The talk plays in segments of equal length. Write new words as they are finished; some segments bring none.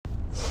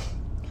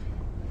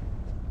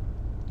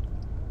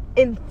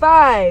In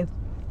 5,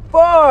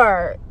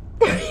 4.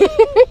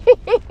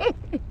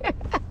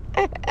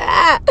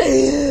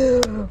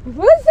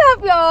 What's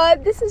up, y'all?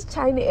 This is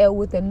China L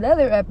with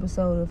another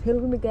episode of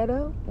Healing the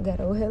Ghetto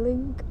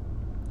Healing.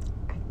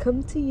 I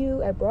come to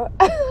you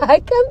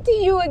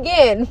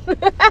again. No,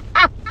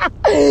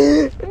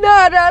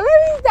 let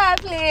me stop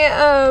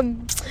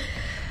playing.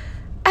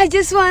 I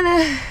just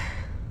wanna.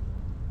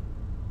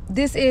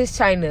 This is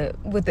China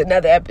with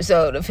another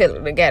episode of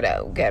Healing the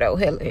Ghetto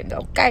Healing.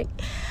 Okay.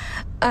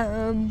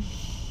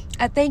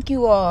 I thank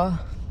you all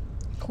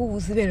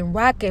who's been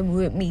rocking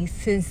with me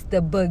since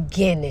the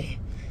beginning.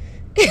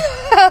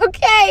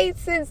 Okay,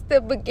 since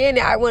the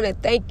beginning. I want to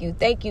thank you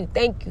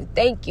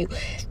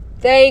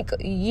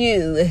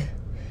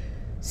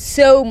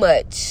so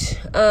much.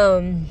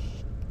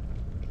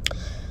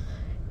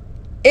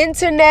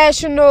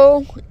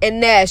 International and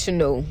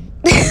national.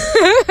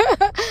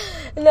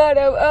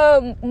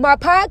 My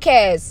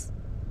podcast,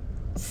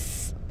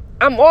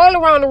 I'm all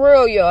around the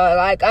world, y'all.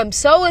 Like, I'm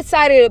so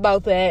excited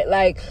about that.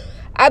 Like,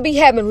 I be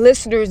having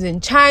listeners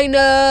in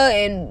China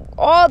and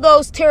all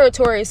those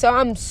territories. So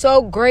I'm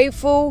so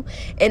grateful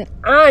and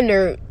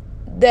honored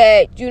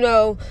that,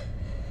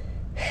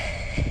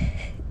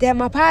 that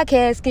my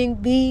podcast can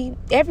be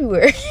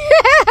everywhere.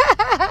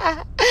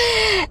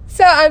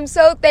 So I'm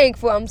so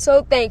thankful. I'm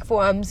so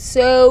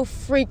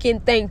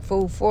freaking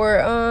thankful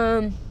for,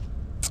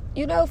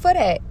 for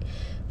that.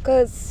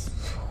 Because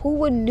who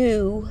would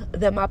knew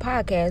that my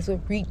podcast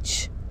would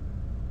reach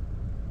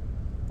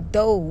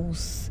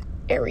those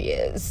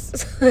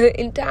areas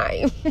in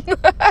time.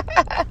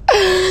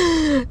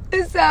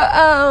 So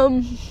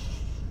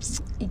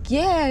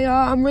yeah,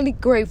 y'all, I'm really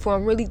grateful.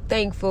 I'm really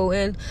thankful,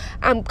 and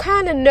I'm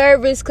kind of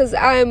nervous because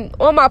I'm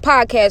on my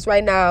podcast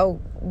right now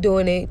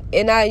doing it,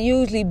 and I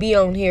usually be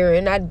on here,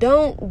 and I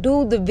don't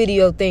do the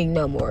video thing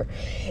no more.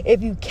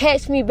 If you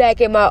catch me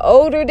back in my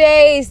older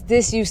days,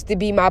 this used to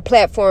be my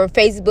platform,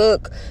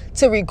 Facebook,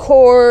 to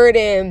record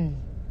and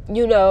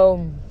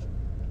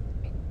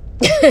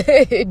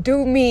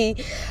do me.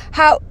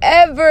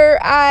 However,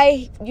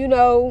 I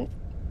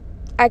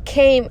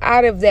came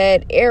out of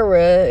that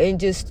era and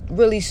just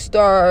really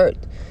start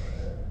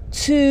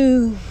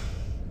to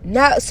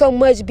not so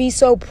much be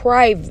so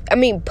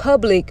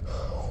public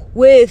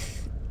with,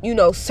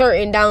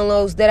 certain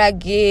downloads that I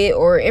get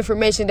or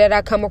information that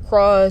I come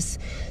across,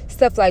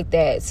 stuff like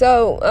that.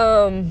 So,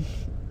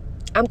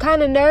 I'm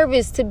kind of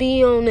nervous to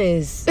be on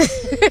this.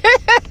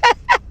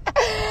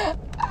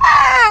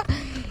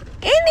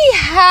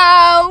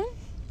 Anyhow,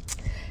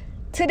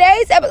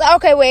 today's episode.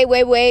 Okay,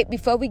 wait.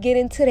 Before we get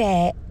into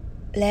that,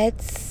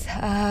 let's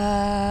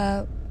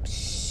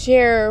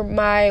share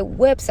my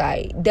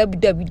website,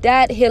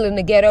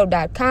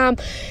 www.healingtheghetto.com.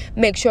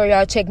 Make sure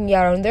y'all check me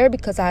out on there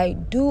because I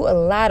do a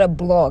lot of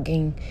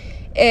blogging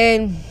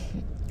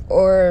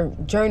or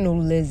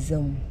journalist,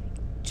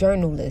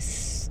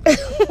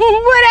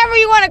 whatever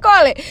you want to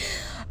call it.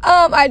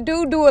 I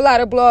do a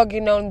lot of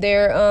blogging on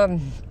there.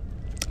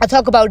 I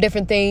talk about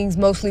different things,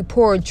 mostly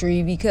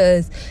poetry,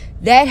 because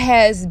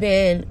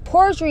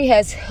poetry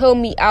has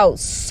helped me out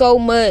so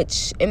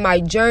much in my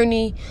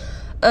journey,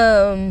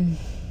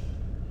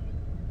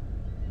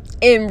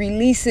 in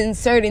releasing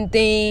certain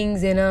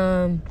things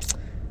and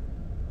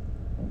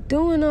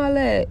doing all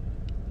that.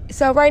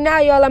 So right now,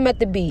 y'all, I'm at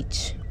the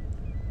beach.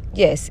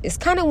 Yes, it's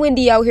kind of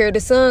windy out here. The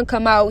sun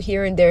come out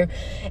here and there.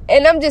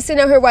 And I'm just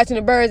sitting out here watching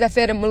the birds. I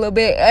fed them a little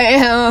bit.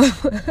 And,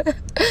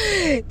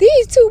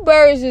 these two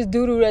birds just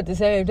doodled at the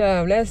same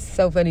time. That's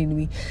so funny to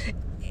me.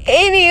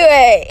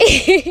 Anyway.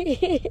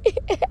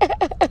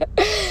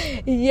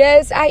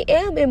 Yes, I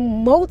am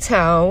in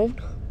Motown.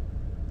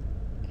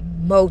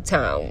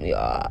 Motown,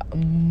 y'all.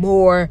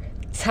 More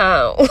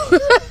town.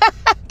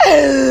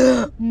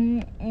 I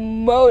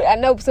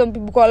know some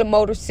people call it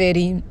Motor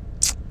City.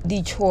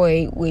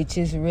 Detroit, which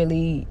is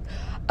really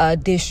a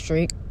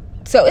district.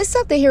 So it's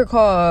something here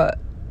called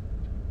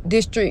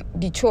District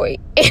Detroit.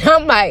 And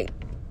I'm like,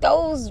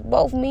 those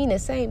both mean the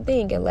same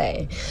thing in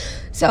Latin.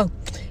 So,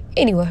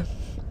 anyway.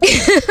 What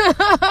was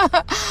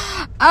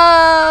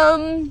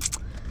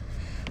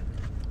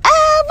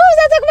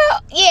I talking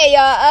about?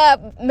 Yeah,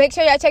 y'all. Make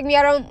sure y'all check me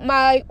out on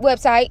my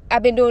website.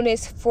 I've been doing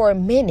this for a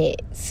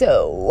minute.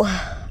 So,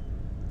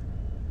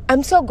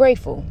 I'm so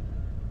grateful.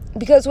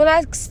 Because when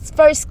I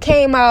first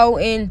came out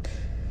and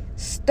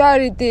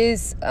started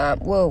this,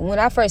 when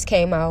I first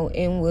came out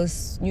and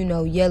was,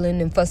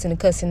 yelling and fussing and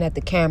cussing at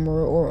the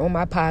camera or on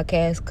my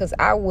podcast, because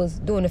I was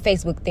doing the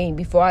Facebook thing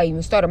before I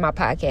even started my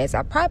podcast.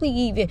 I probably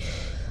even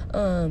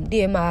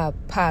did my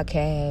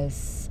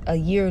podcast a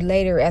year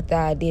later after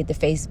I did the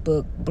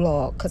Facebook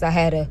blog, because I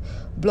had a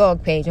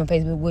blog page on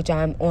Facebook, which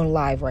I'm on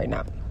live right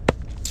now.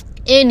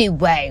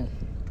 Anyway,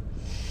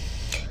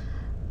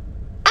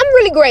 I'm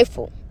really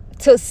grateful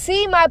to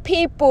see my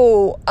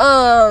people,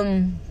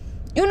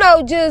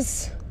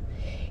 just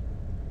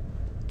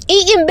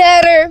eating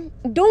better,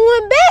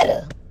 doing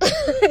better.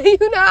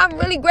 I'm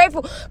really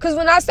grateful. Because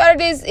when I started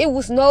this, it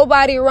was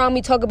nobody around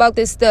me talking about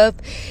this stuff.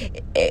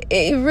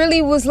 It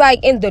really was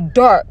like in the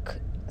dark.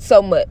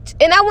 so much.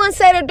 And I wouldn't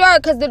say the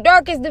dark, because the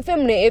dark is the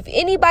feminine. If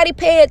anybody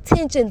pay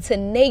attention to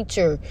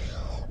nature,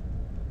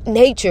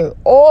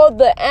 all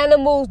the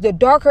animals, the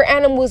darker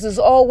animals, is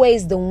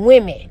always the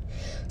women.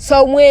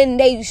 So when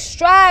they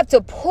strive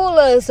to pull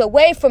us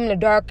away from the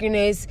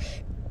darkness,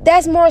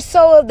 that's more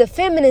so of the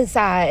feminine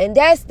side, and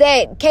that's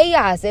that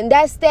chaos, and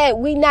that's that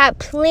we not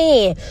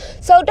playing.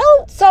 So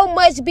don't so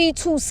much be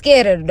too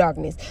scared of the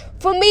darkness.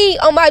 For me,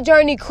 on my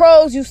journey,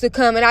 crows used to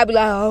come, and I'd be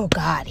like, oh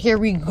God, here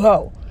we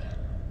go.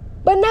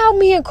 But now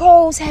me and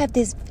crows have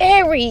this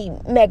very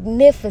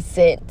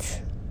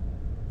magnificent,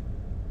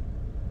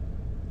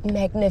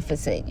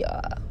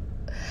 y'all,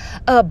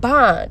 a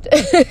bond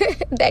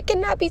that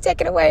cannot be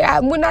taken away.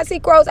 When I see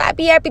crows, I'd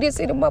be happy to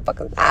see the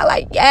motherfuckers. I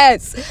like,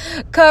 yes,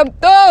 come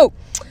through.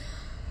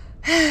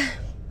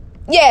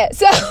 Yeah,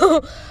 so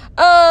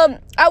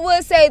I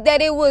would say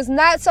that it was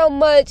not so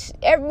much,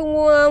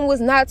 everyone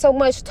was not so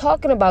much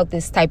talking about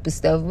this type of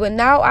stuff. But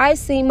now I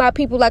see my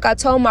people, like I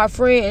told my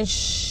friend in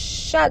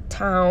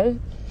Shuttown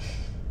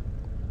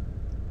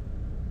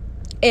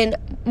in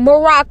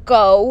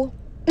Morocco,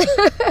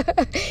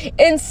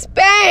 in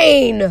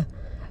Spain.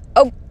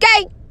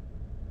 Okay.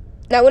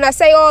 Now, when I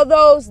say all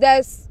those,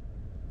 that's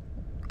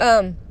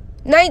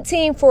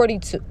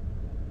 1942.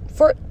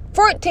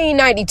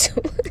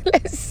 1492.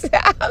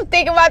 I'm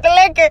thinking about the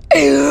liquor.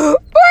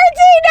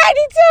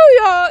 1492,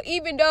 y'all.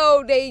 Even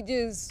though they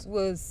just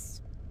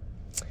was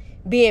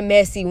being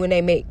messy when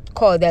they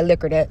called that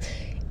liquor that.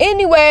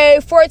 Anyway,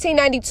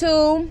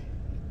 1492.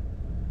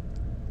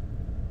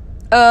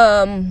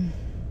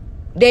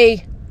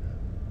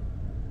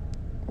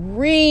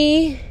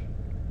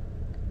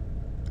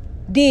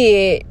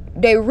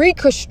 They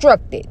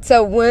reconstructed.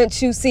 So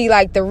once you see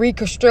like the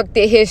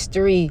reconstructed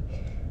history,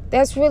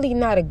 that's really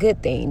not a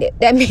good thing.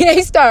 That means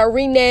they start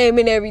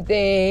renaming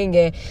everything.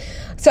 And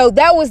so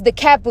that was the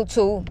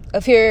capital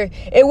of here.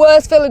 It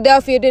was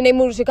Philadelphia. Then they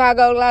moved to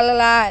Chicago.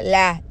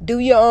 La. Do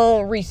your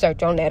own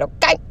research on that,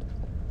 okay?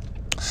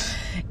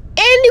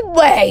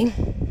 Anyway,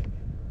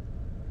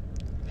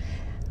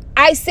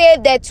 I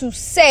said that to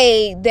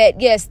say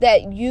that, yes,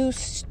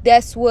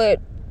 that's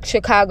what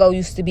Chicago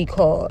used to be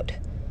called.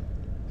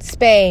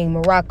 Spain,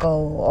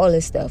 Morocco, all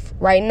this stuff.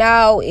 Right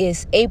now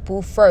is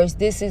April 1st.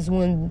 This is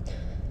when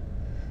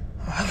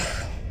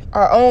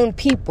our own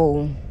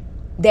people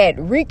that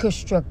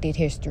reconstructed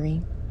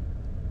history.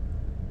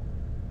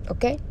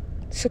 Okay?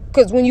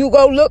 Because when you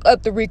go look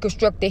up the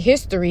reconstructed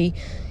history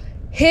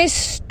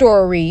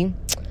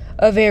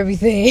of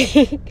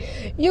everything,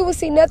 you will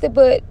see nothing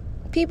but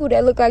people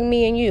that look like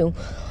me and you.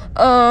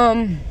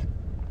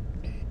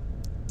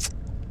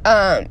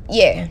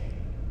 Yeah.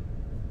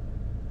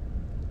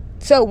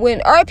 So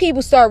when our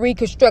people start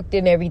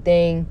reconstructing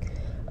everything,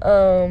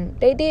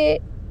 they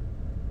did,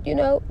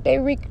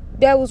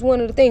 that was one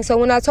of the things. So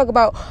when I tell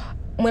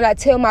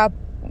my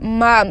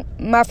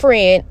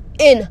friend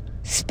in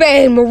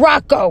Spain,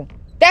 Morocco,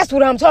 that's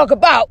what I'm talking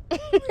about.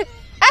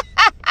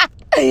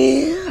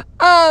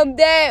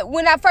 That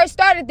when I first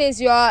started this,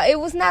 y'all, it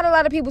was not a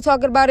lot of people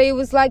talking about it. It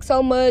was like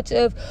so much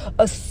of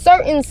a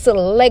certain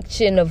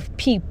selection of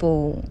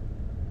people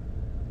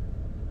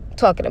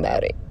talking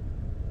about it.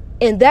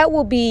 And that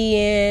will be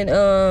in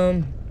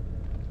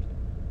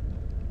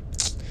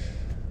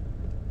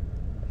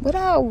what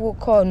I will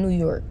call New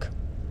York.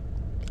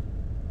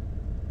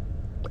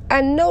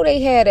 I know they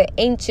had an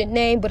ancient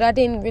name, but I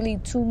didn't really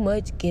too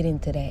much get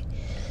into that.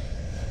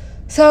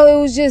 So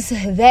it was just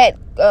that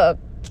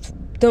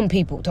them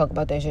people talk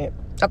about that shit.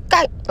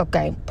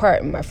 Okay,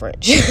 pardon my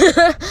French.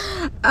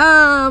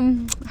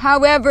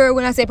 However,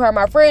 when I say pardon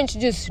my French,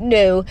 just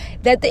know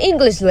that the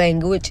English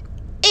language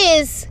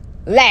is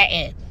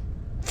Latin,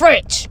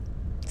 French,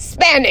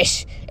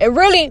 Spanish, and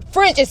really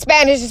French is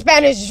Spanish and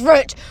Spanish is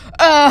French.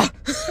 Y'all,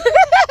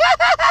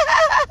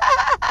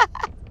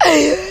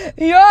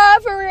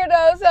 for real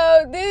though.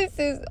 So this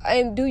is,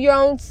 and do your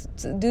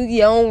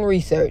own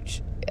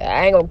research.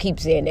 I ain't gonna keep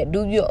saying that.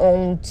 Do your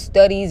own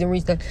studies and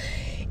research.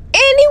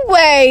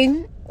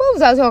 Anyway, what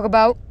was I talking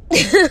about?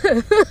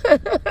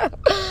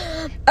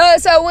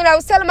 So when I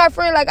was telling my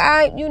friend, like,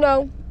 I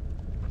don't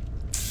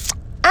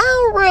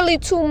really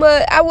too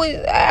much.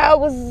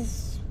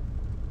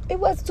 It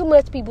wasn't too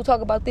much people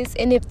talk about this,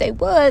 and if they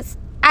was,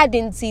 I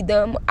didn't see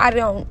them. I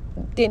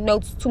didn't know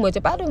too much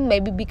about them,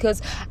 maybe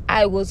because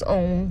I was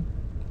on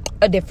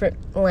a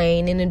different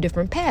lane and a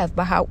different path.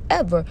 But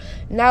however,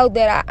 now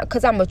that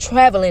because I'm a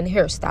traveling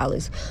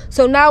hairstylist,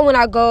 so now when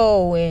I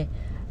go and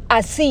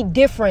I see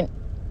different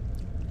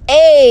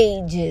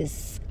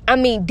ages,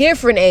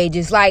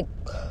 like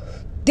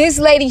this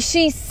lady,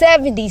 she's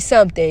 70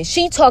 something.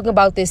 She talking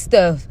about this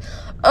stuff.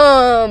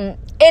 And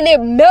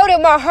it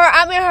melted my heart.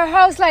 I'm in her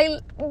house like,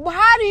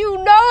 how do you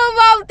know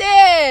about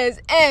this?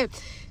 And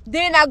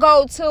then I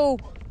go to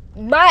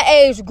my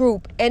age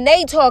group and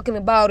they talking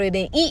about it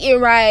and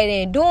eating right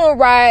and doing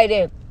right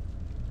and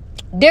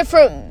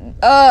different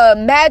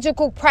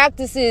magical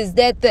practices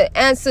that the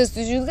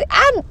ancestors use.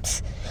 I'm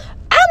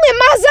in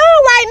my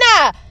zone right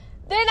now.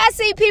 Then I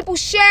see people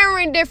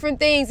sharing different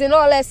things and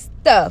all that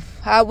stuff.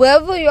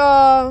 However,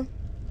 y'all,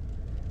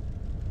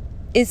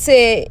 it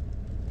said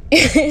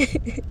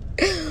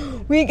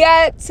we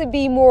got to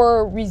be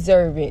more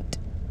reservant.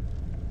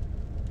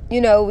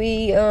 You know,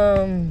 we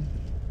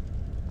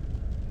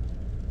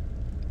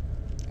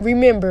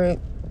remember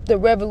the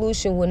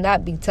revolution will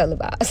not be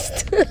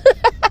televised.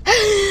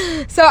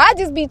 So I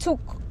just be too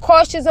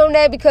cautious on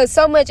that, because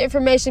so much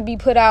information be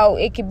put out.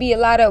 It could be a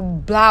lot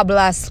of blah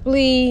blah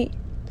splee.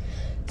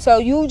 So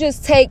you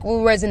just take what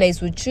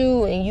resonates with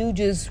you and you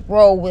just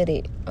roll with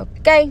it.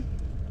 Okay?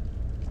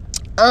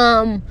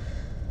 I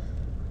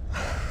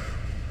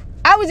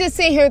was just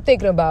sitting here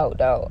thinking about,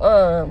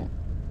 though,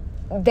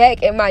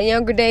 back in my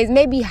younger days,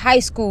 maybe high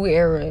school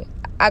era.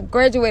 I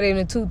graduated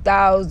in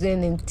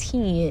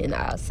 2010,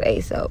 I'll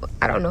say. So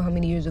I don't know how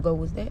many years ago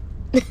was that.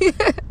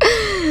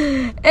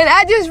 And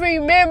I just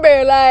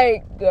remember,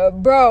 like,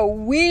 bro,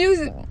 we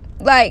used,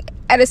 like,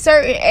 at a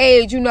certain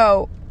age, you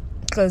know,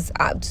 because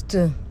I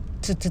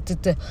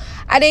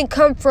didn't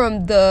come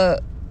from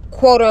the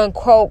quote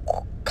unquote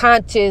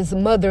conscious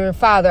mother and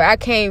father. I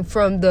came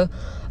from the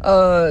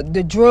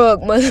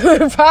drug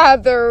mother and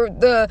father,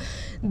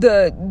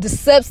 the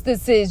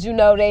substances, you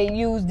know, they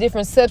use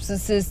different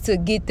substances to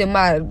get them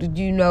out,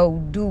 you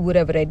know, do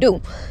whatever they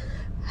do.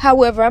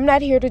 However, I'm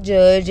not here to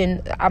judge,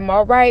 and I'm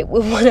all right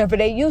with whatever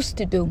they used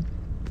to do.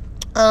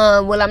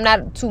 Well, I'm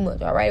not too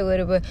much all right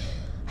with it, but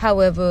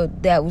however,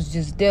 that was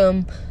just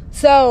them.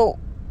 So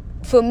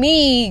for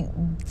me,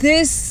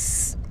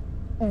 this,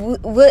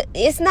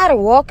 it's not a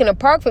walk in the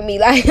park for me.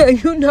 Like,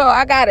 you know,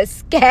 I gotta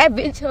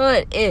scavenge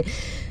hunt and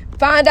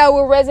find out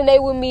what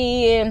resonate with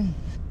me and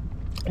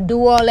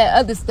do all that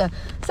other stuff.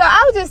 So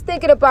I was just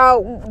thinking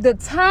about the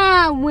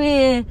time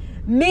when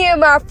me and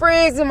my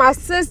friends and my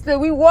sister,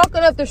 we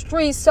walking up the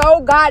street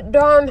so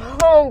goddamn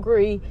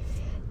hungry,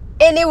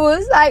 and it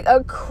was like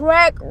a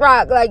crack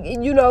rock. Like,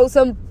 you know,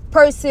 some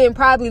person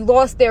probably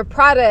lost their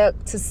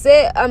product to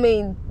sell. I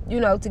mean, you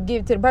know, to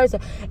give to the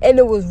person, and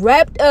it was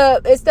wrapped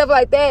up and stuff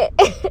like that.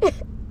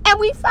 And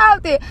we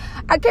found it.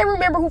 I can't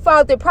remember who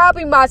found it.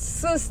 Probably my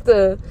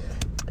sister,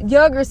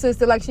 younger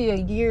sister, like she a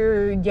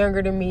year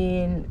younger than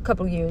me and a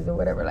couple of years or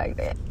whatever like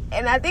that.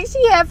 And I think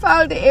she had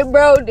found it. And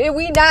bro, did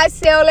we not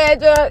sell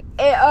that junk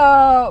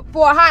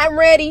for hot and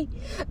ready?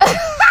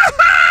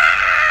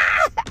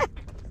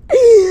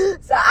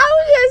 So I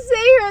was just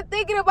sitting here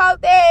thinking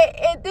about that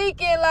and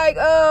thinking, like,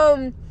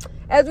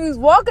 as we was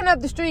walking up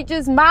the street,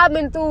 just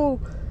mobbing through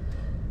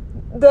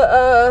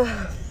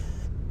the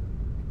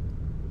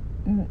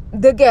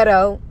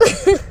ghetto,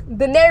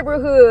 the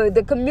neighborhood,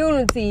 the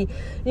community,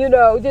 you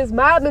know, just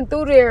mobbing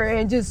through there,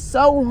 and just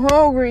so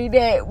hungry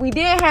that we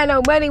didn't have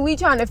no money. We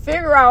trying to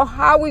figure out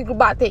how we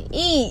about to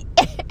eat.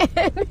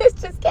 And this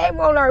just came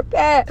on our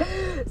path.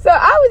 So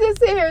I was just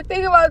sitting here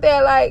thinking about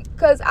that, like,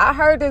 because I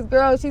heard this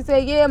girl, she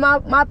said, yeah,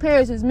 my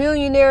parents was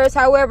millionaires.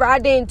 However, I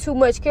didn't too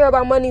much care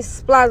about money,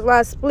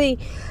 splee.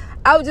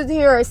 I was just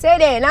hearing her say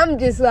that, and I'm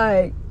just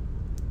like,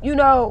 you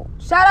know,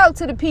 shout out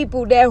to the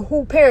people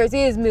who parents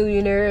is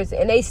millionaires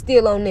and they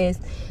still on this,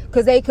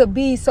 because they could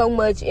be so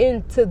much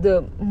into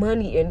the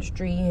money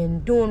industry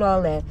and doing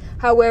all that.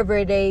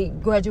 However, they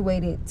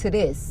graduated to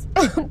this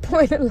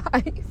point in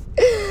life.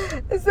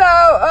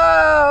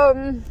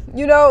 So,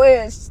 you know,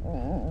 it's,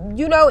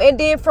 you know, and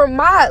then from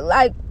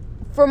my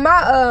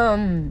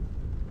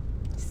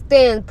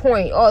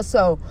standpoint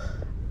also,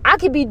 I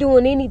could be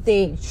doing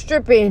anything,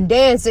 stripping,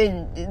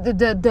 dancing,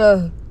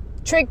 the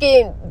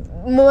tricking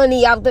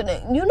money out the,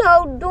 you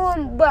know,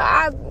 doing, but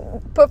I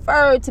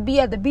prefer to be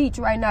at the beach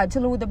right now,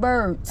 chilling with the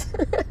birds.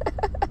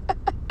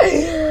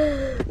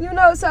 You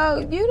know,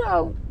 so, you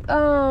know,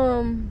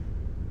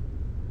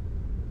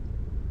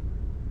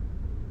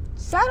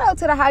 shout out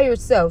to the higher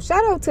self,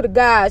 shout out to the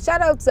God,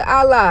 shout out to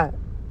Allah,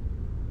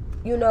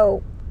 you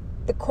know,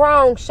 the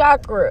crown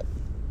chakra,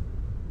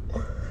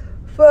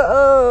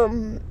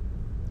 for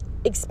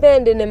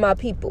expanding in my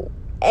people.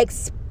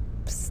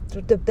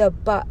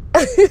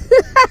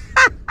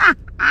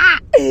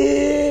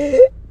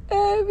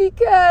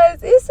 Because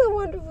it's a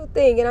wonderful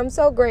thing, and I'm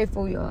so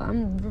grateful, y'all.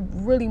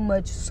 I'm really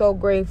much so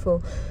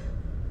grateful.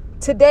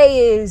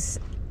 Today is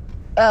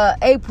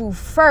April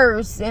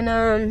 1st,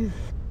 and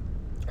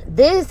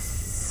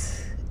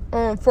this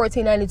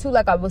 1492,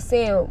 like I was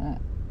saying,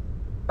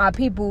 my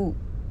people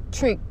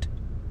tricked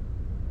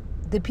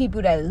the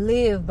people that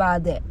live by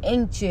the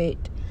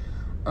ancient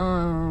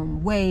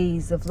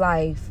ways of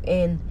life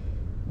and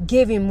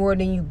giving more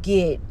than you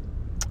get.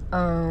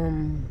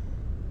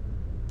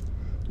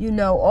 You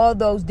know, all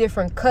those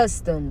different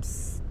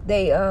customs.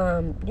 They,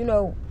 you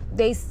know,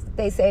 they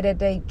say that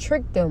they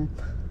tricked them.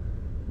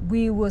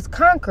 We was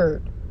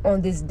conquered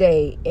on this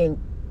day, and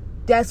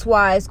that's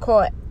why it's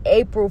called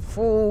April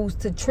Fools,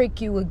 to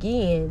trick you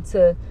again,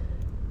 to,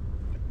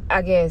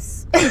 I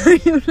guess,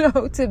 you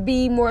know, to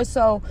be more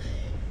so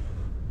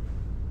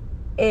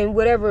in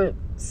whatever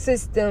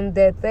system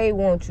that they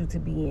want you to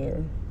be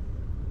in.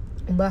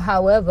 But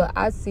however,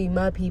 I see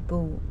my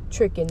people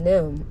tricking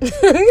them.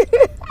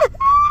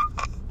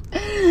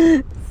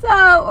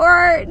 So,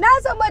 or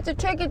not so much a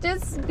trick, it's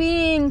just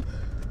being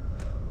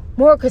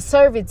more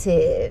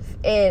conservative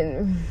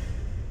and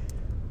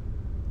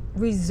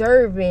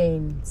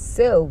reserving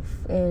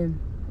self and,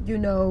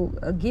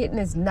 getting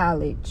this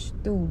knowledge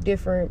through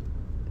different,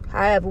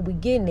 however we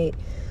getting it,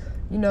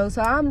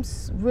 so I'm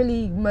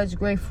really much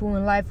grateful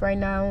in life right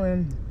now,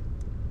 and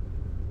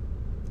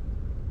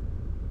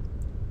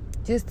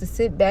just to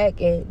sit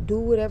back and do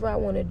whatever I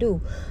want to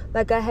do.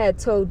 Like I had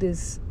told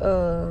this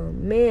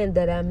man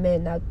that I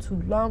met not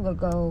too long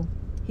ago,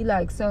 he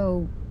like,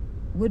 so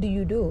what do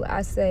you do?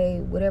 I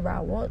say, whatever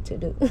I want to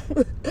do.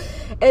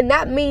 And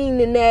not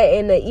meaning that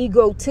in an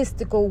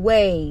egotistical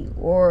way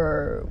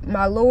or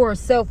my lower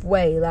self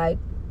way, like,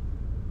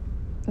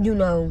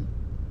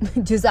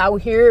 just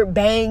out here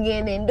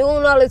banging and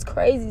doing all this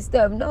crazy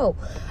stuff. No,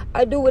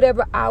 I do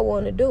whatever I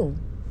want to do,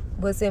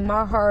 what's in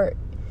my heart,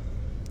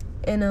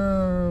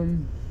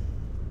 and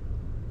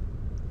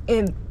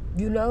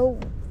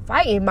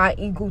fighting my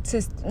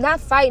egotist, not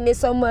fighting it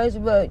so much,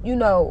 but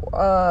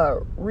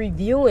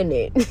reviewing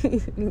it,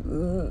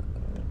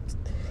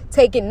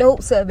 taking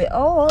notes of it.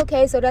 Oh,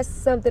 okay, so that's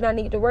something I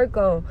need to work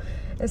on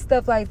and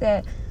stuff like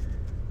that.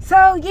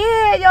 So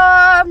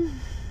yeah, y'all,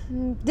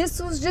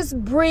 this was just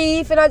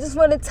brief, and I just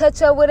want to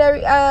catch up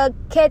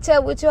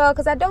with y'all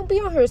because I don't be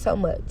on here so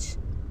much.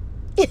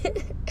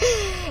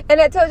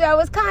 And I told you I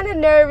was kind of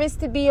nervous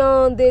to be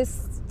on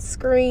this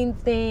screen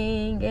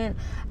thing, and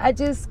I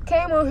just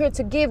came on here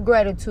to give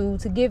gratitude,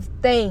 to give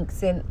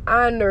thanks and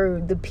honor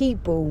the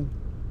people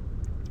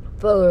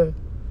for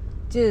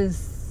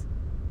just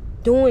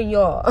doing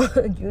y'all,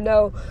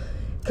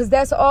 because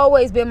that's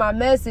always been my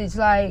message.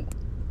 Like,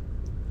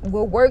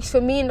 what works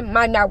for me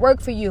might not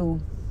work for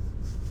you.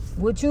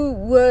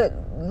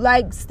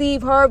 Like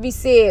Steve Harvey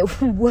said,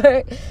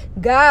 what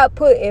God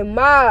put in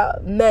my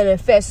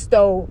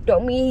manifesto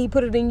don't mean he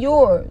put it in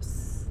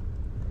yours.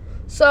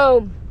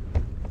 So,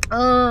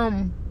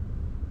 I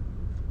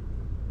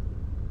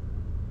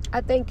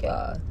thank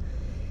y'all.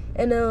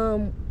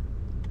 And,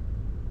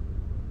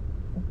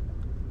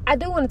 I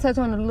do want to touch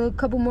on a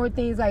couple more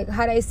things, like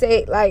how they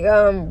say, like,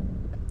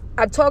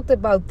 I talked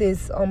about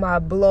this on my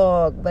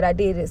blog, but I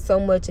did it so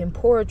much in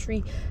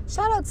poetry.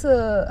 Shout out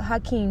to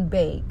Hakeem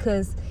Bey,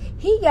 because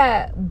he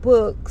got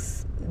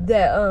books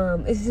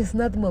that it's just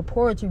nothing but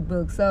poetry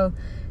books. So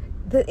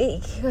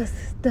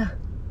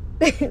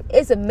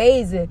it's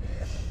amazing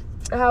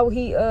how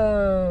he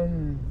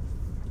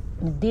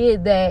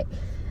did that.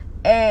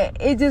 And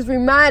it just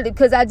reminded,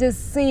 because I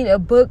just seen a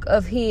book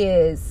of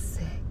his,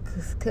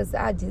 because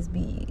I just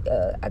be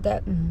I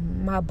got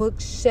my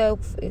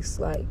bookshelf, it's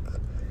like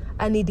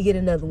I need to get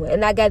another one.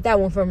 And I got that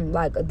one from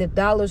like the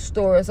dollar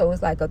store. So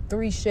it's like a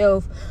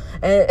 3-shelf.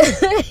 And,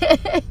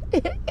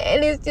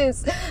 and it's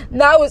just,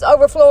 now it's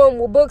overflowing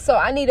with books. So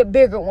I need a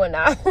bigger one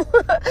now.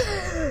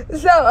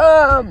 So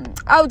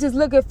I was just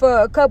looking for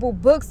a couple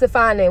books to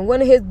find. And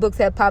one of his books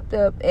had popped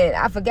up. And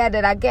I forgot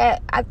that I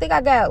think I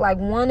got like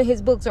one of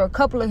his books or a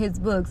couple of his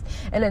books.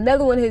 And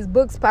another one of his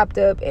books popped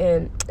up.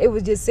 And it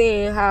was just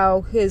saying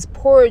how his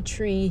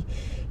poetry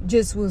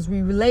just was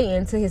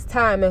relating to his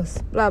time and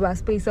blah blah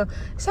speak. So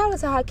shout out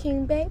to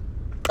Hakeem, babe.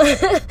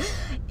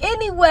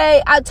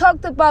 Anyway, I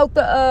talked about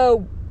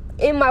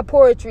in my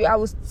poetry, I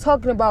was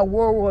talking about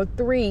World War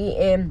III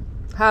and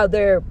how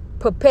they're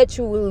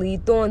perpetually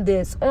throwing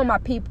this on my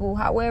people.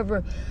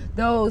 However,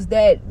 those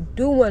that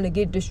do want to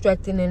get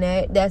distracted in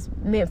that's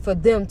meant for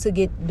them to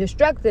get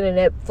distracted in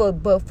that.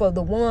 But for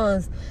the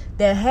ones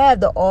that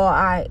have the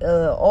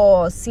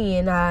all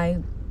seeing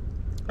eye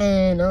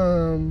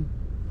and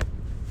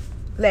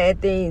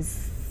letting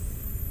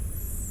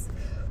things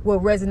will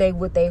resonate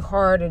with their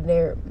heart and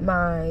their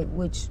mind,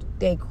 which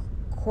they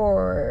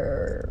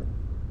core.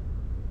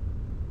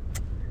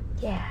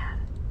 Yeah,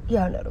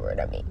 y'all know the word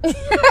I mean.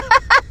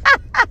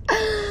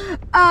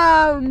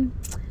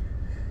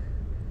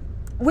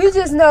 We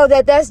just know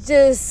that that's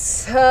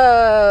just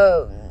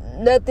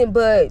nothing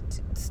but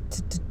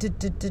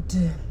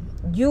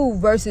you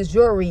versus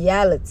your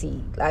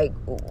reality. Like,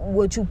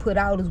 what you put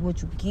out is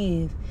what you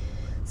give.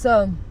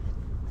 So.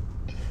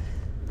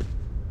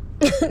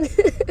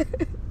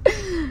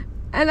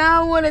 And I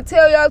don't want to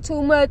tell y'all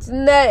too much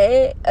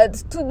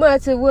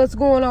of what's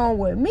going on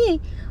with me,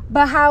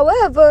 but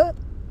however,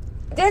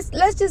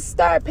 let's just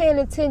start paying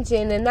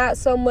attention and not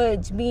so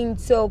much being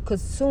so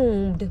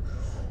consumed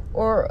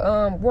or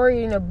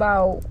worrying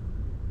about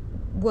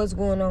what's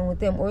going on with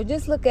them, or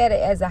just look at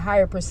it as a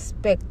higher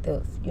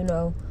perspective.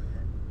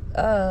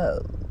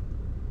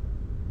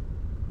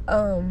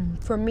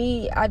 For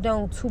me, I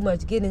don't too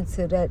much get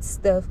into that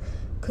stuff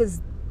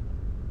because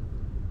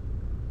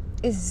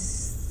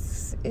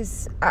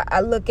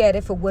I look at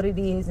it for what it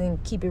is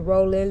and keep it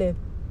rolling. And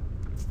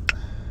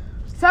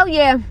so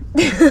yeah,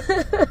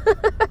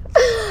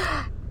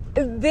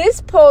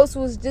 this post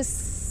was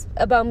just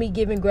about me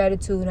giving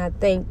gratitude, and I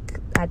think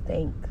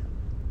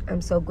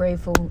I'm so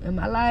grateful in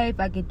my life.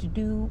 I get to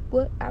do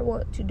what I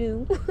want to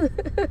do.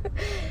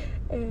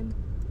 And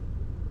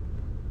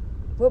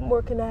what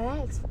more can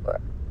I ask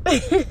for?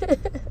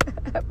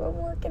 What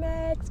more can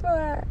I ask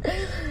for?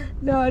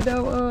 No.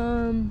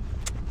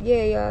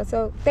 Yeah, y'all.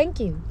 So thank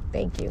you.